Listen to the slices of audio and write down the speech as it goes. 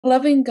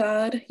Loving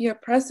God, your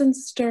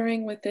presence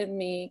stirring within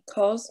me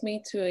calls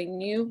me to a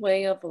new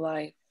way of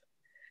life.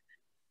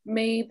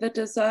 May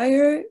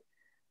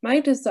my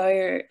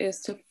desire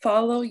is to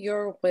follow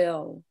your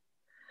will,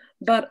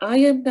 but I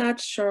am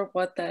not sure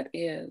what that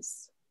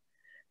is.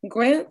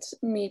 Grant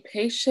me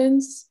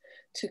patience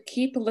to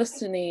keep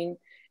listening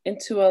and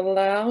to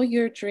allow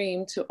your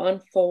dream to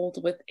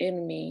unfold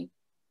within me.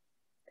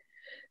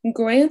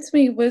 Grant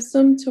me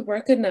wisdom to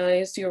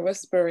recognize your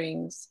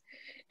whisperings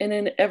and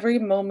in every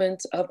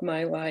moment of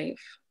my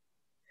life.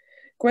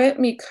 Grant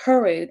me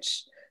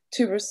courage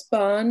to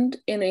respond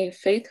in a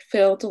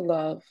faith-filled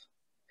love.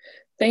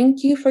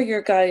 Thank you for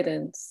your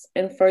guidance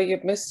and for your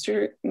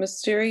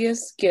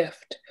mysterious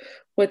gift,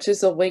 which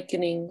is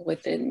awakening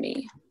within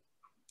me.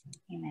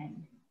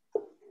 Amen.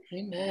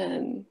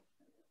 Amen.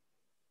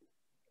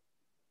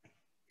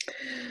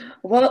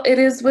 Well, it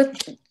is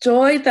with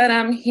joy that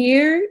I'm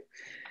here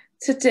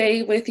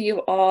today with you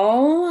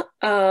all.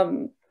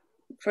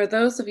 For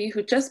those of you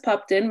who just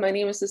popped in, my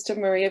name is Sister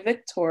Maria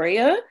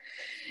Victoria,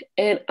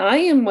 and I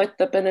am with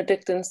the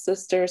Benedictine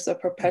Sisters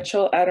of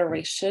Perpetual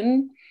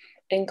Adoration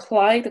in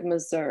Clyde,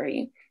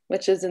 Missouri,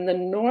 which is in the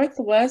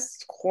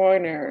northwest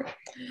corner.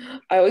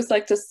 I always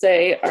like to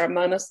say our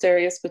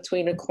monastery is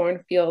between a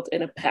cornfield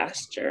and a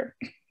pasture.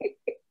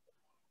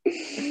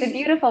 It's a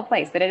beautiful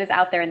place, but it is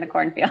out there in the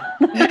cornfield.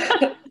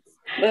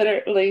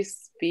 Literally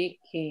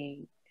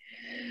speaking.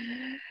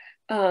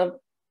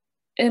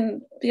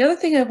 And the other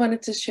thing I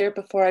wanted to share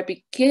before I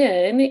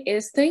begin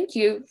is thank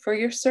you for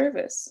your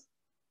service.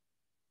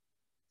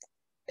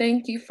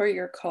 Thank you for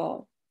your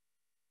call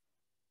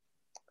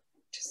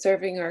to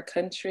serving our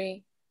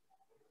country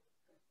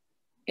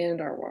and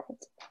our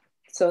world.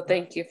 So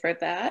thank you for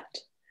that.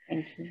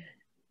 Thank you.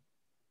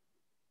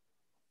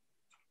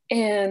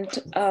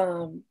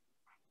 And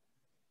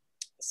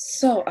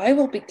so I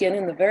will begin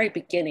in the very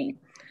beginning.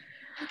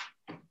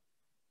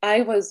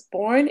 I was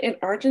born in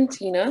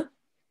Argentina,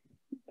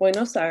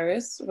 Buenos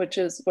Aires, which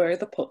is where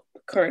the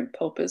current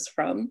Pope is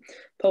from,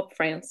 Pope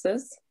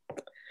Francis.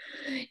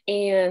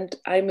 And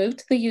I moved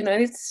to the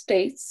United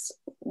States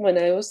when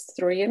I was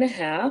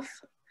 3.5.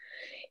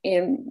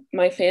 And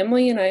my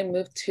family and I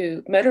moved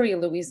to Metairie,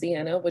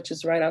 Louisiana, which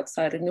is right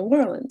outside of New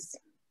Orleans.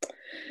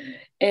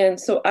 And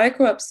so I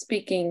grew up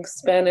speaking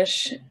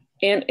Spanish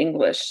and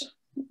English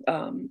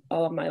all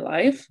of my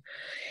life.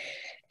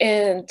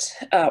 And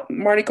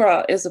Mardi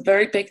Gras is a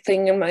very big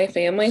thing in my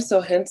family, so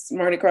hence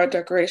Mardi Gras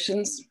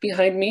decorations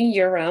behind me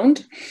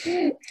year-round,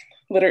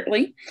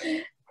 literally.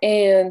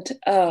 And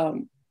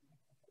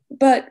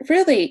but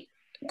really,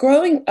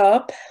 growing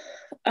up,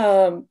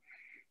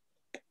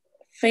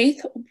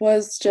 faith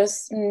was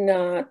just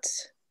not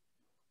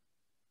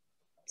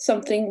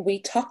something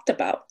we talked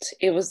about.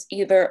 It was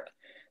either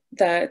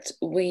that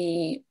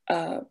we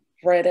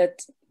read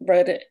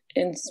it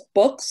in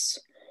books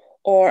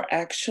or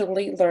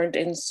actually learned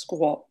in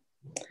school.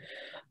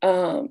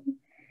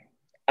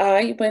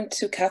 I went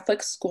to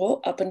Catholic school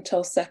up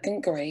until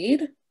 2nd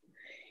grade,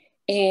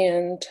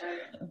 and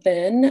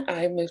then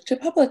I moved to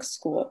public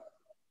school.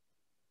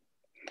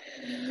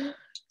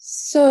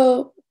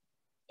 So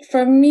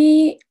for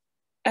me,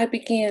 I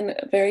began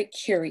very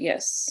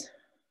curious.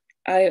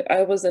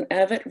 I was an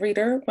avid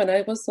reader when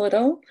I was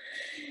little,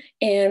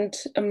 and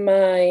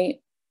my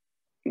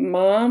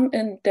mom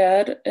and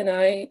dad and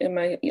I and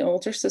my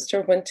older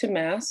sister went to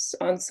Mass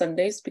on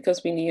Sundays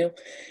because we knew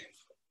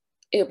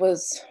it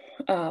was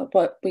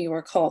what we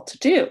were called to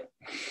do.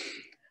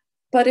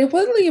 But it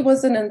really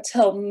wasn't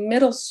until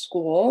middle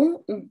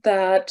school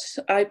that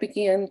I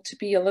began to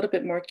be a little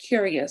bit more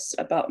curious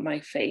about my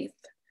faith.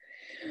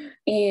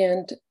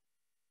 And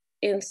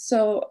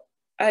so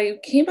I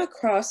came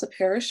across a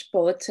parish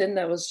bulletin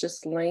that was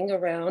just laying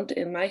around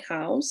in my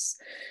house,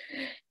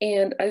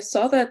 and I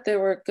saw that they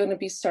were going to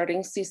be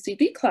starting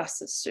CCD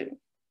classes soon.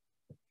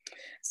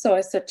 So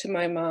I said to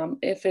my mom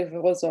if it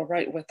was all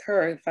right with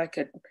her, if I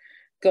could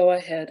go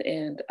ahead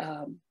and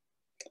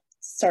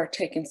start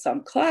taking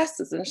some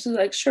classes. And she's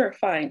like, sure,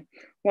 fine,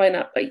 why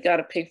not? But you got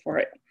to pay for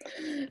it.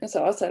 And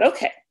so I said,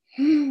 okay,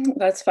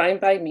 that's fine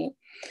by me.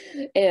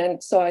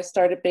 And so I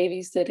started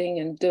babysitting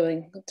and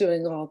doing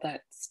all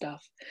that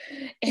stuff.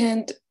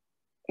 And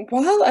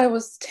while I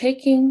was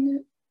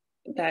taking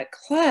that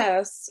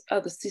class,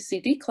 the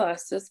CCD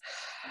classes,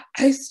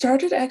 I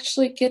started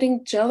actually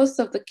getting jealous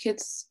of the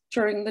kids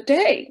during the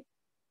day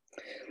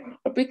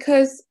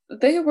because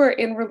they were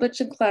in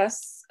religion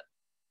class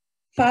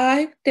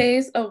 5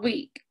 days a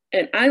week,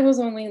 and I was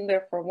only in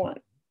there for 1.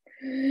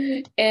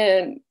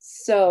 And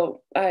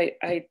so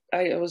I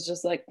was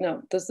just like,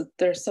 no,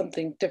 there's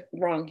something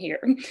wrong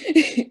here.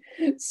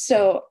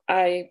 So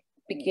I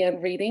began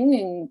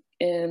reading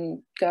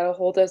and got a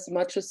hold as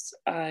much as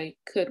I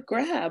could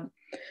grab.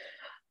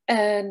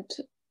 And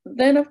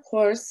then, of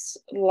course,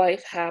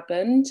 life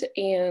happened,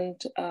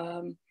 and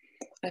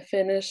I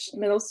finished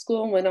middle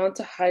school and went on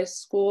to high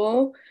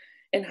school.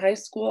 In high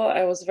school,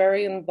 I was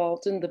very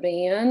involved in the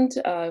band.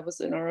 I was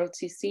in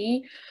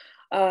ROTC.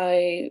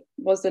 I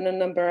was in a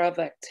number of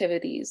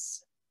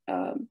activities.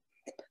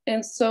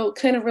 And so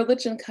kind of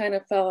religion kind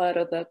of fell out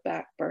of the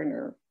back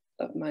burner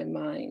of my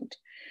mind.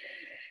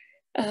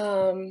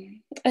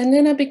 And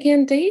then I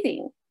began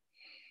dating.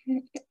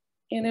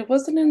 And it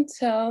wasn't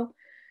until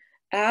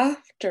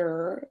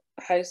after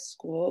high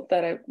school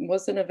that I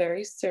was in a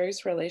very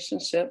serious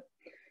relationship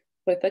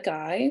with a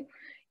guy.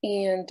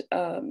 And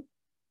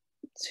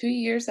 2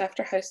 years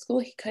after high school,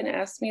 he kind of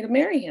asked me to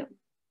marry him.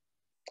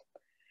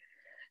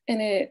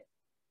 And it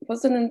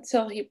wasn't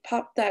until he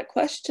popped that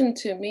question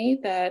to me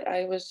that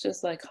I was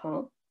just like,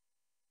 huh?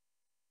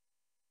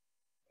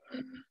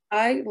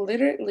 I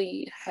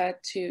literally had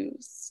to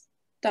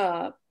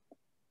stop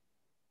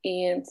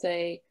and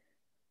say,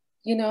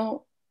 you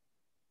know,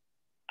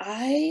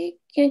 I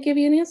can't give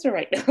you an answer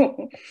right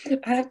now.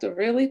 I have to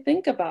really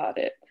think about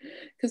it.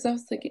 Because I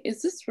was thinking,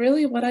 is this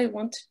really what I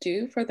want to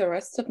do for the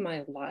rest of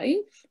my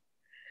life?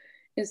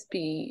 Is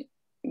be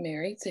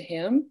married to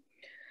him?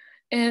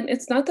 And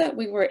it's not that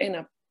we were in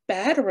a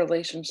bad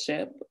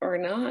relationship or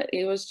not.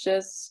 It was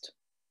just,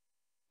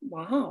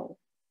 wow.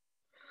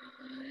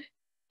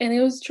 And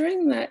it was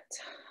during that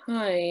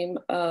time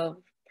of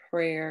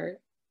prayer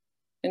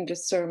and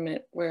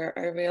discernment where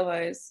I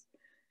realized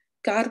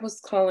God was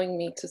calling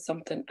me to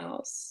something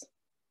else.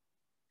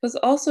 Because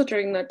also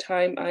during that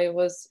time, I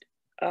was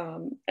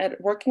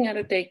working at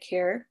a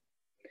daycare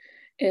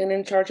and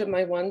in charge of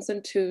my ones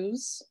and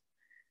twos.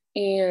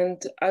 And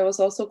I was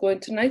also going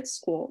to night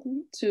school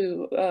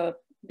to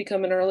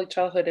become an early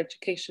childhood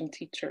education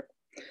teacher.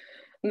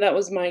 And that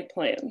was my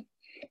plan.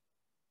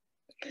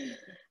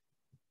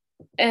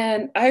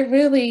 And I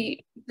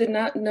really did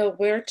not know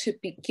where to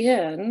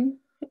begin.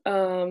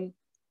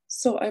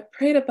 So I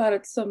prayed about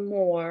it some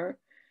more.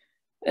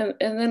 And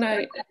then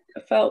I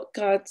felt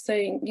God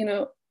saying,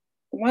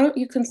 why don't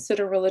you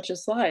consider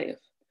religious life?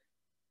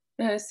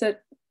 And I said,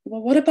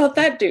 well, what about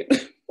that dude?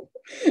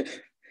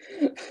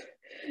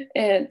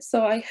 And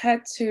so I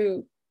had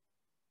to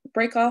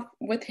break off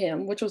with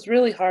him, which was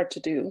really hard to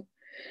do,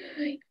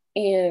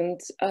 and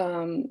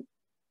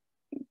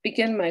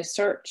begin my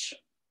search.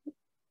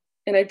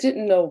 And I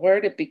didn't know where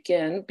to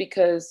begin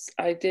because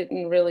I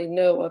didn't really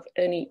know of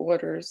any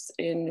orders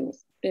in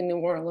New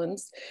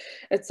Orleans,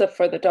 except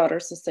for the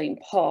Daughters of St.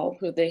 Paul,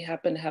 who they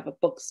happen to have a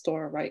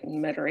bookstore right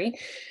in Metairie.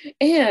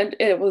 And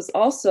it was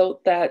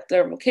also that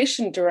their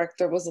vocation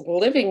director was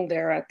living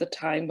there at the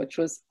time, which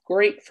was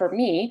great for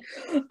me.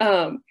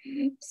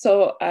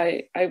 So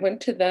I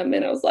went to them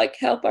and I was like,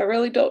 help, I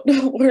really don't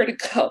know where to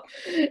go.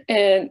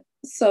 And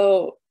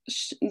so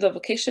the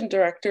vocation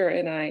director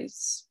and I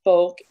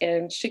spoke,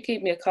 and she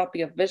gave me a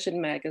copy of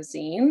Vision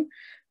magazine,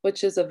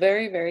 which is a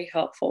very, very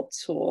helpful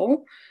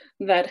tool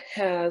that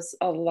has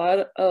a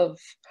lot of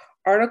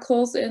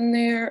articles in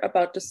there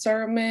about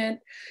discernment,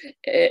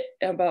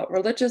 about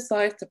religious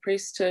life, the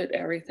priesthood,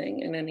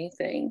 everything and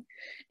anything.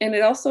 And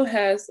it also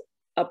has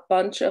a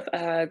bunch of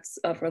ads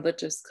of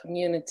religious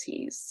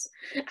communities.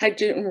 I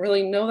didn't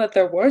really know that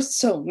there were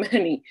so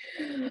many.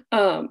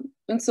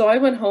 And so I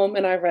went home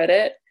and I read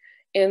it.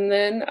 And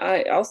then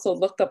I also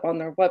looked up on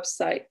their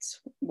website,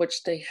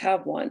 which they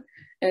have one,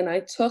 and I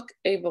took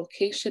a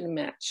vocation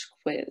match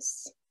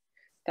quiz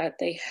that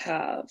they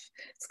have.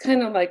 It's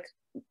kind of like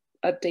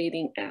a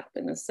dating app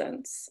in a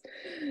sense,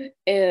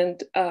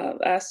 and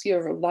asks you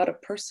a lot of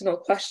personal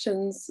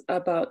questions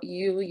about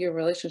you, your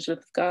relationship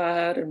with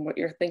God, and what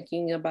you're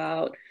thinking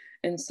about,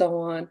 and so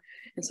on.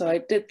 And so I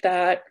did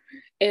that.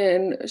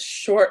 And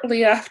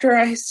shortly after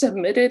I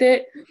submitted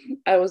it,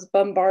 I was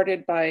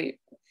bombarded by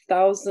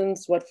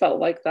thousands, what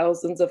felt like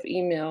thousands of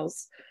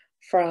emails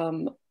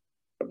from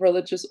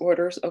religious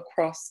orders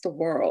across the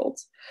world,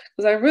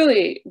 because I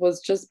really was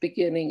just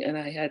beginning and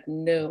I had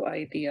no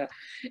idea.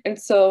 And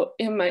so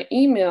in my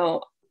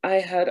email,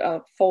 I had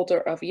a folder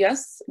of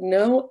yes,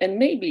 no, and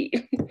maybe.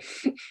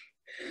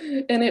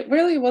 And it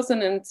really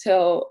wasn't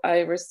until I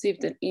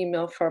received an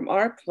email from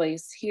our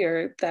place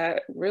here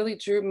that really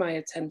drew my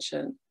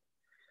attention.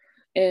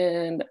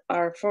 And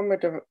our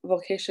former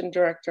vocation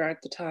director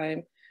at the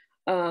time,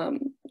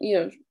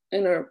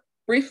 in a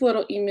brief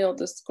little email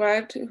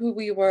described who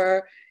we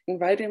were,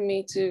 invited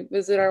me to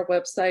visit our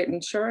website.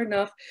 And sure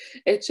enough,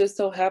 it just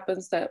so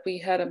happens that we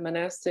had a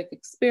monastic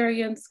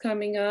experience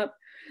coming up.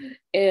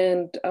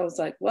 And I was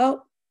like,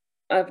 well,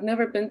 I've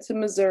never been to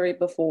Missouri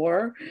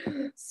before,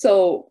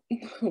 so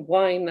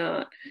why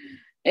not?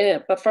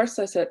 But first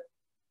I said,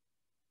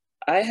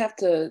 I have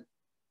to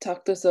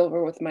talk this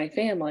over with my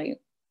family.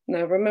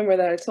 Now remember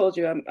that I told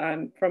you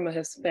I'm from a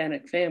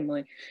Hispanic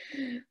family.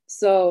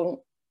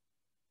 So,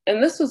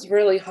 and this was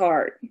really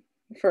hard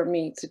for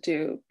me to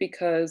do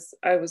because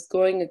I was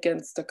going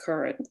against the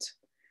current.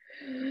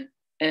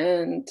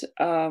 And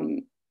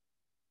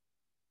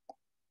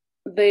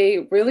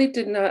they really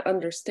did not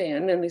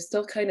understand, and they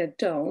still kind of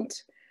don't.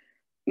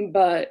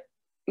 But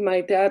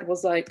my dad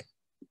was like,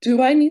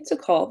 do I need to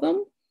call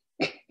them?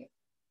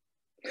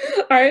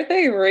 Are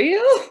they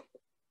real?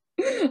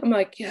 I'm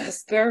like,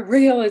 yes, they're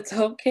real. It's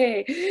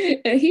okay.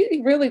 And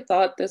he really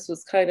thought this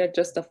was kind of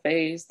just a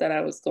phase that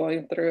I was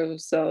going through.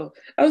 So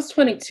I was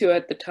 22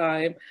 at the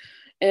time.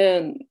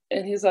 And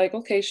he's like,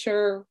 okay,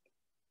 sure.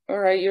 all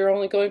right, you're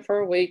only going for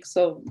a week,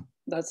 so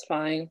that's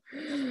fine.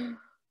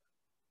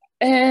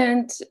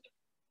 And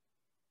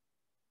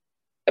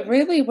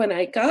really, when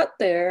I got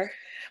there,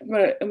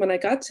 when I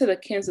got to the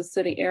Kansas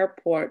City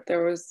airport,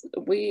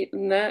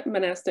 in that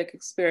monastic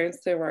experience,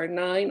 there were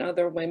 9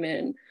 other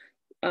women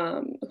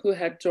who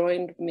had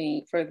joined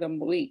me for the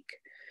week.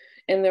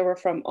 And they were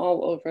from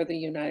all over the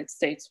United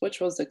States, which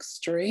was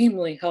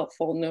extremely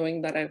helpful,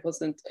 knowing that I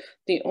wasn't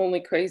the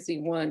only crazy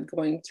one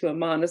going to a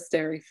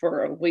monastery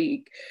for a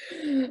week.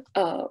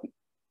 Um,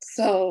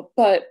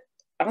 but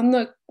in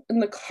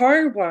the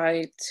car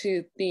ride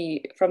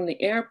from the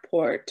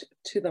airport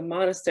to the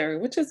monastery,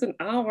 which is an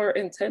hour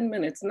and 10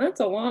 minutes, and that's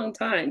a long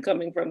time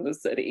coming from the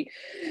city.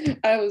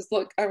 I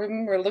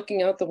remember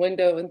looking out the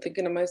window and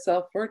thinking to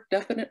myself, we're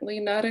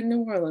definitely not in New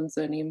Orleans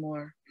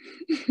anymore.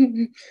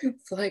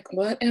 It's like,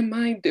 what am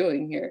I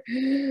doing here?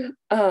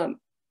 But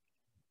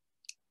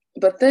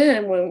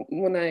then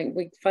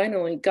we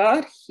finally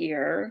got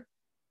here,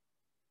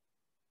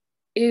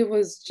 it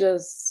was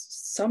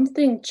just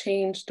something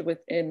changed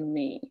within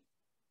me.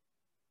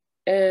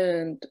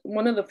 And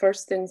one of the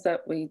first things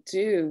that we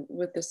do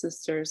with the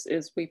sisters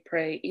is we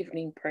pray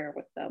evening prayer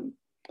with them.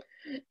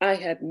 I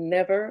had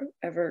never,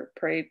 ever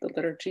prayed the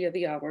Liturgy of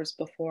the Hours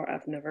before.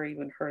 I've never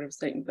even heard of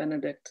Saint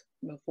Benedict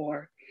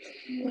before.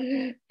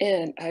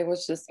 And I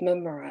was just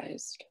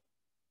memorized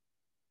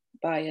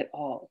by it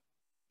all.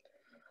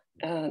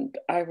 And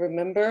I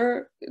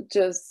remember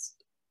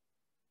just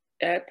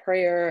at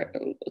prayer,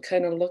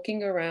 kind of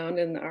looking around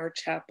in our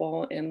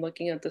chapel and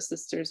looking at the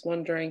sisters,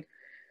 wondering,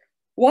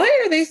 why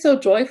are they so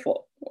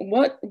joyful?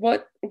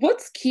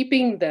 What's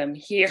keeping them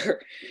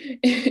here?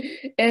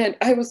 And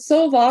I was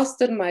so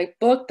lost in my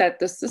book that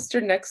the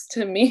sister next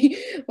to me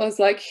was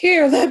like,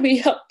 here, let me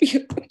help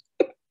you.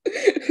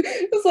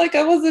 It's like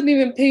I wasn't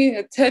even paying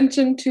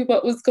attention to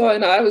what was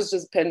going on. I was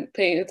just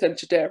paying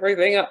attention to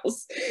everything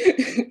else.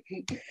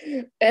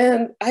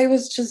 And I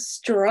was just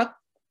struck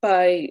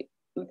by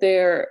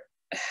their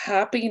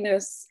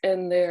happiness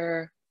and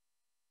their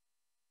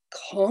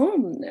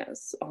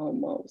calmness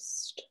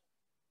almost.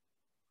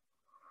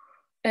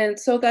 And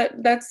so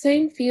that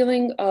same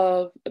feeling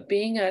of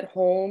being at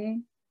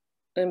home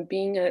and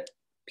being at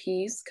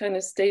peace kind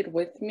of stayed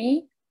with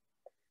me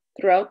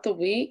throughout the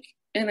week.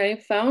 And I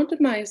found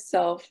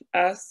myself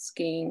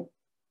asking,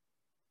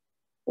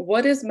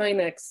 what is my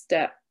next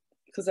step?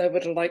 Because I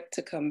would like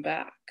to come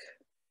back.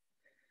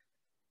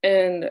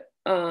 And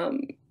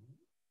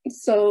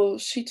so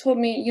she told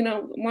me,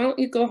 why don't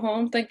you go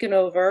home, think it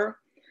over,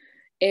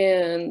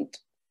 and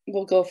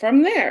we'll go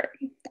from there.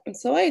 And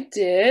so I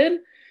did.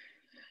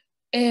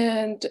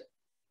 And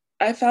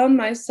I found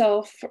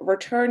myself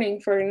returning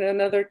for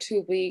another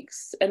 2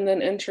 weeks and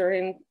then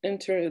entering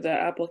into the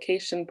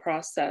application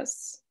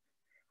process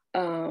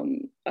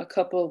a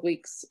couple of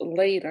weeks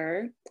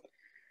later.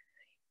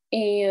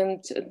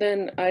 And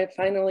then I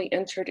finally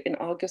entered in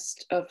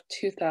August of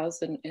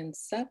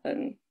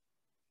 2007.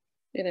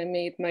 And I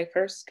made my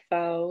first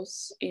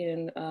vows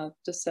in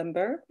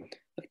December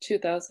of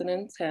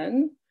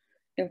 2010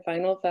 and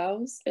final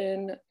vows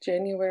in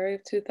January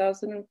of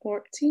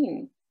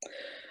 2014.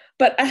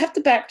 But I have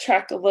to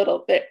backtrack a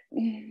little bit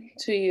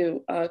to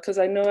you because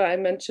I know I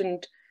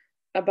mentioned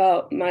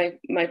about my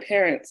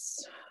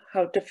parents,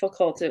 how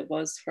difficult it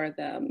was for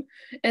them.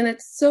 And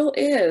it still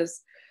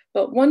is.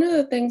 But one of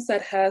the things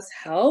that has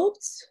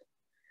helped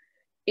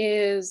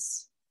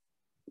is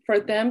for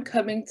them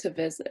coming to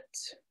visit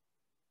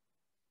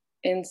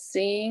and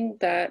seeing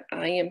that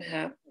I am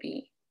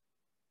happy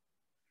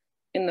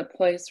in the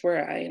place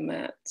where I am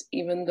at,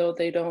 even though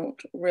they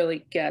don't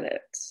really get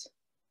it.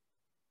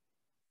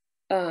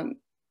 And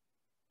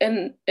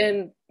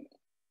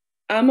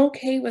I'm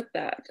okay with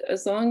that,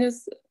 as long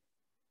as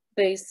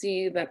they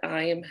see that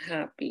I am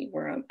happy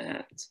where I'm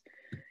at,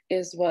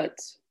 is what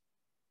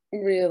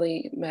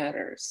really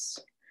matters.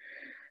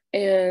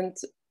 And,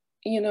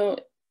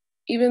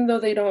 even though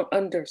they don't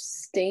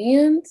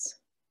understand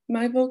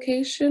my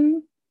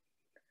vocation,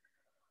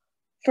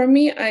 for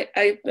me,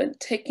 I've been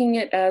taking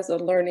it as a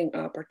learning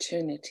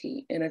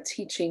opportunity and a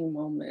teaching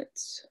moment,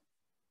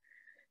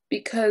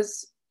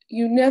 because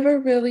you never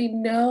really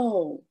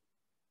know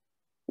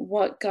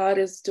what God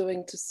is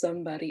doing to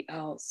somebody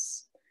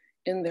else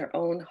in their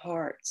own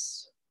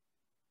hearts.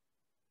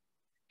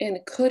 And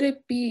could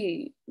it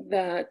be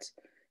that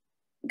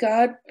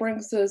God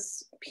brings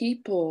us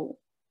people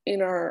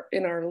in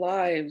our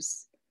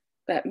lives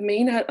that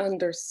may not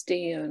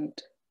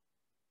understand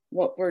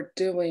what we're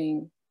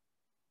doing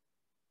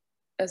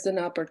as an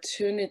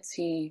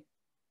opportunity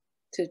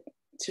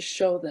to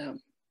show them,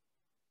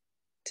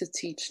 to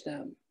teach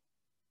them,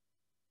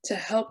 to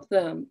help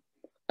them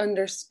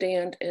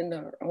understand in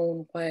their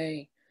own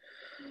way.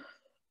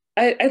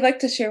 I'd like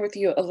to share with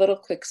you a little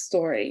quick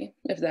story,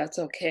 if that's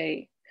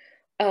okay.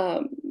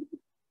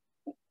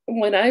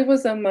 When I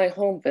was on my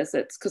home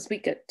visits, because we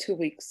get 2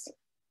 weeks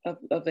of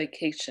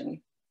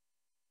vacation,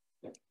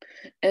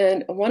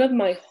 and one of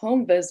my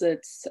home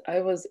visits, I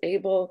was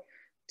able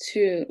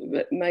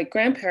to, my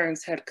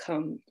grandparents had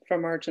come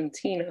from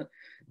Argentina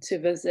to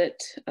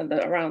visit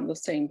around the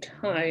same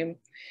time.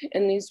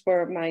 And these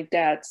were my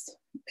dad's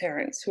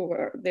parents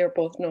they're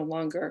both no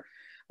longer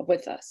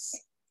with us.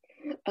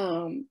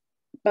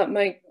 But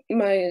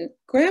my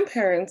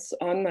grandparents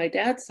on my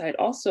dad's side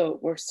also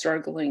were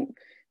struggling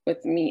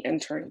with me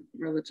entering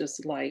religious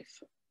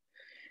life.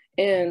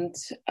 And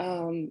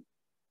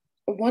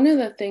one of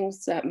the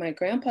things that my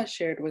grandpa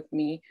shared with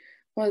me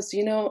was,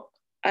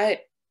 I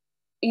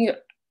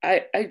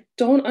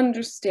don't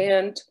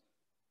understand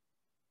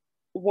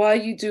why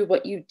you do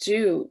what you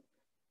do.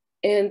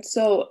 And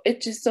so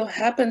it just so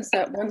happens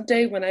that one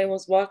day when I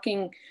was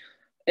walking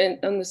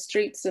on the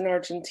streets in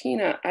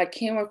Argentina, I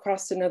came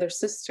across another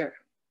sister.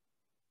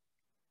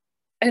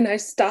 And I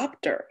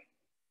stopped her.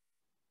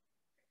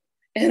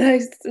 And I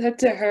said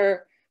to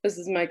her, this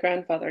is my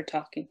grandfather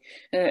talking,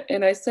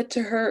 and I said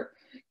to her,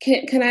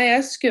 can I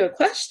ask you a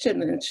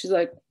question? And she's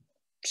like,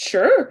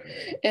 sure.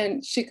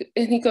 And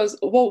he goes,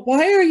 well,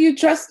 why are you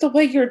dressed the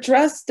way you're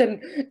dressed?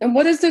 And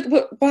what is it?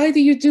 Why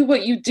do you do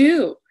what you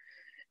do?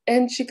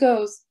 And she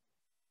goes,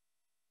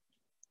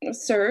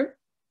 sir,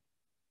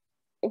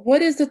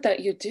 what is it that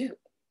you do?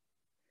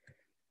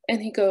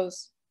 And he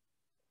goes,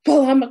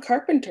 well, I'm a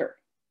carpenter.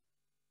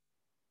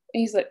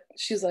 And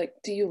she's like,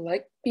 do you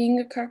like being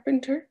a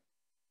carpenter?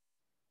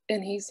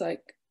 And he's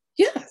like,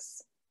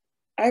 yes,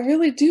 I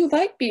really do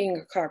like being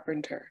a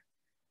carpenter.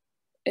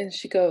 And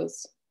she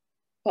goes,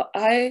 well,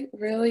 I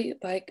really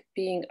like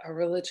being a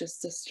religious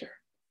sister.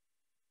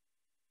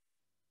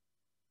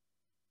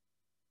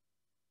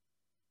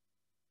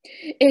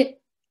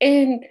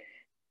 And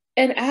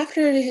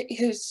after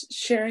his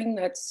sharing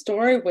that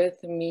story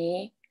with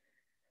me,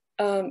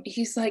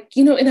 he's like,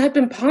 and I've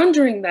been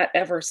pondering that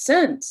ever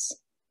since.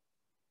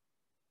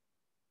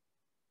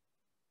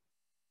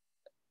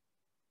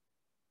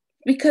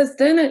 Because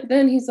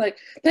then he's like,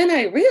 then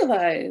I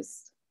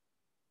realized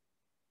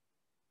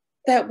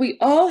that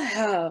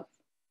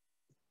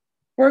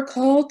we're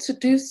called to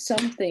do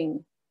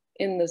something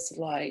in this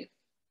life.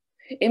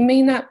 It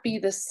may not be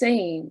the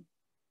same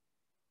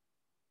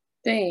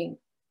thing,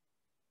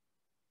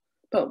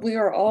 but we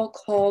are all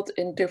called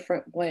in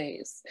different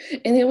ways.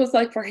 And it was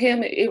like for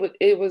him,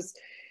 it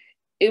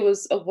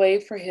was a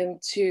way for him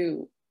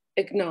to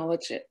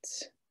acknowledge it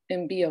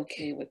and be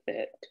okay with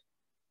it.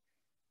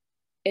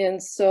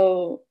 And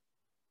so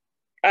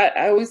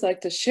I always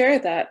like to share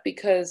that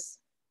because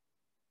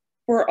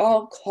we're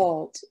all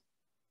called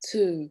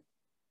to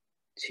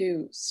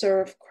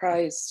serve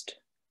Christ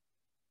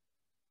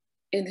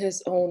in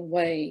his own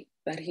way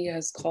that he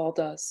has called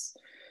us,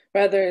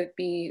 whether it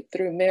be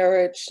through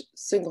marriage,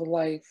 single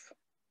life,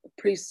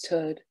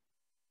 priesthood.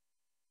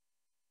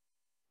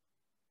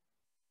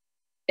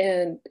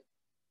 And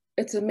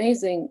it's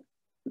amazing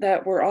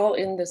that we're all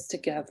in this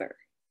together,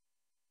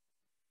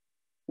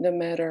 no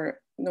matter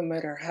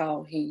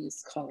how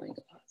he's calling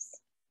us.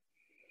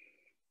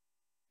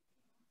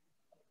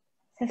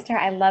 Sister,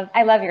 I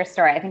love your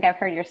story. I think I've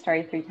heard your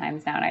story 3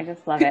 times now, and I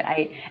just love it.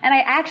 I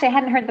actually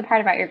hadn't heard the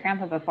part about your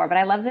grandpa before, but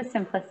I love the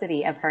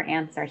simplicity of her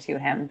answer to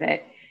him.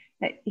 That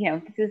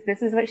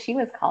this is what she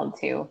was called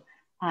to,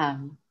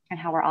 and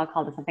how we're all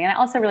called to something. And I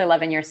also really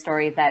love in your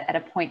story that at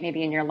a point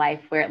maybe in your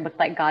life where it looked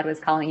like God was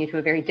calling you to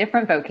a very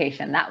different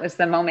vocation, that was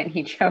the moment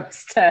he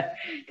chose to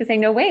say,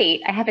 no,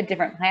 wait, I have a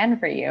different plan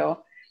for you.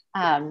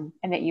 And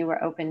that you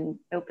were open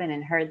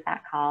and heard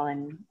that call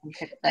and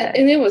took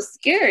and it was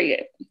scary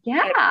at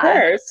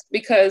first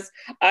because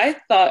I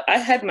thought I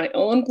had my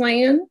own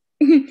plan.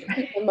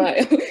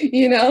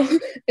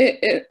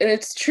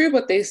 It's true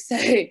what they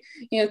say,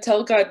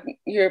 tell God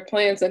your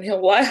plans and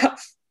he'll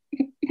laugh.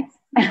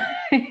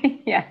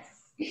 Yes.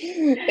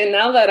 And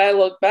now that I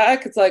look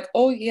back, it's like,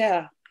 oh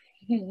yeah.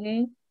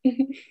 Mm-hmm.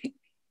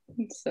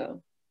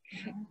 So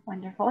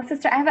wonderful. Well,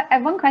 sister, I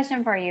have one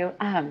question for you.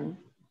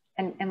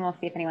 And we'll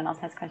see if anyone else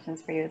has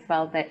questions for you as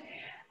well. But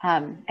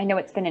I know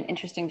it's been an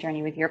interesting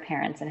journey with your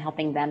parents and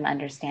helping them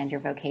understand your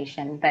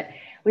vocation. But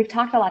we've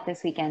talked a lot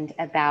this weekend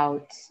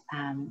about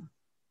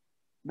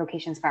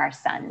vocations for our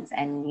sons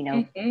and,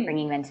 mm-hmm.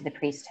 bringing them to the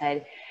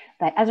priesthood.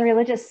 But as a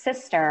religious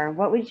sister,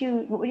 what would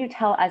you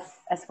tell us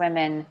as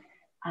women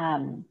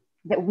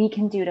that we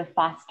can do to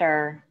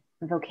foster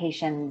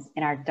vocations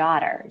in our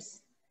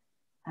daughters?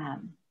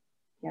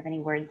 Do you have any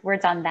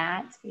words on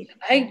that?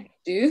 I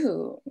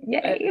do.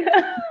 Yay.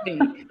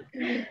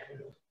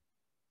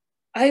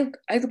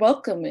 I'd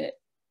welcome it.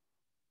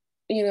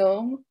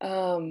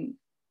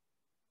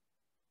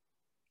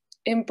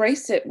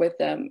 Embrace it with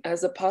them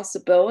as a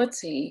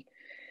possibility,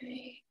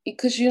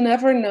 because you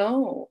never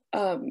know.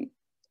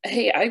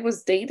 Hey, I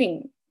was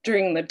dating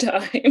during the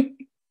time.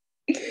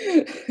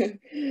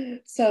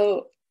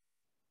 So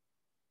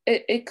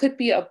it could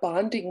be a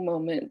bonding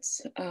moment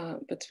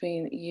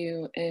between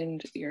you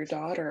and your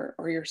daughter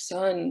or your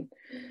son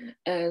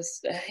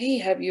as, hey,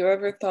 have you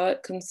ever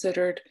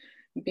considered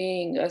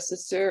being a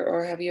sister,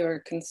 or have you ever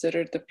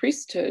considered the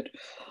priesthood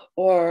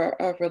or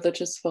a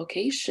religious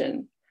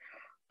vocation?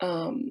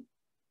 And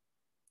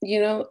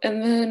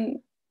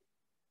then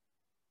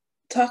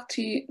talk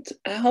to you,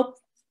 help,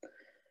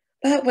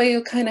 that way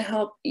it'll kind of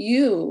help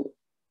you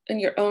in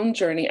your own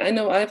journey. I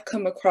know I've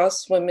come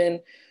across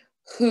women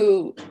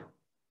who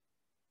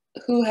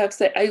have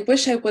said, I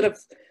wish I would have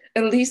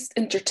at least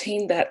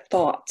entertained that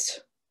thought,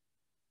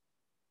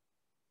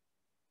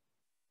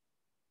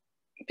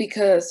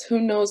 because who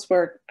knows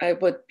where I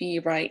would be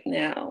right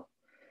now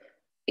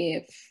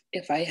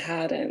if I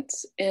hadn't.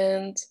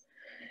 And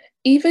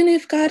even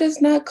if God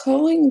is not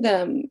calling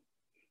them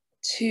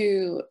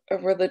to a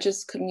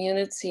religious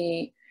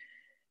community,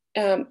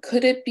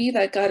 could it be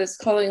that God is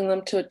calling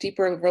them to a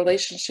deeper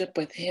relationship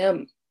with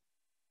Him?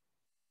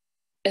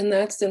 And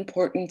that's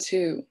important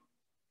too.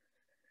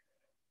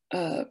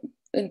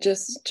 And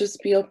just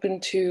be open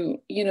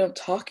to, you know,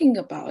 talking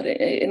about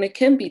it. And it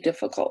can be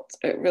difficult.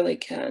 It really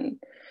can.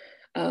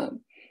 Um,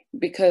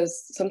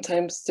 because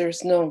sometimes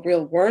there's no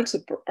real words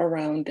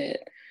around it.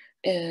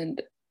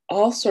 And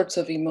all sorts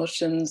of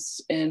emotions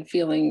and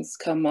feelings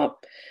come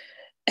up.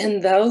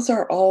 And those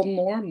are all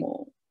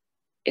normal.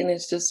 And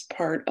it's just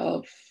part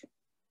of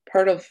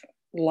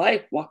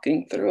life,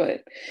 walking through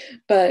it.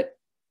 But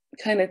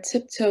kind of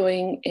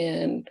tiptoeing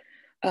and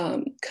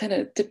kind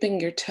of dipping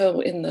your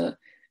toe in the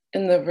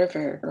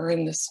river or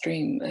in the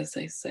stream, as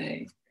they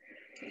say.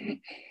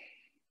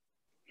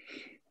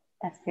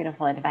 That's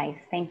beautiful advice.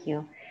 Thank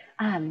you.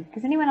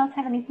 Does anyone else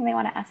have anything they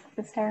want to ask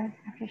Sister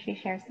after she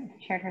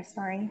shared her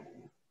story?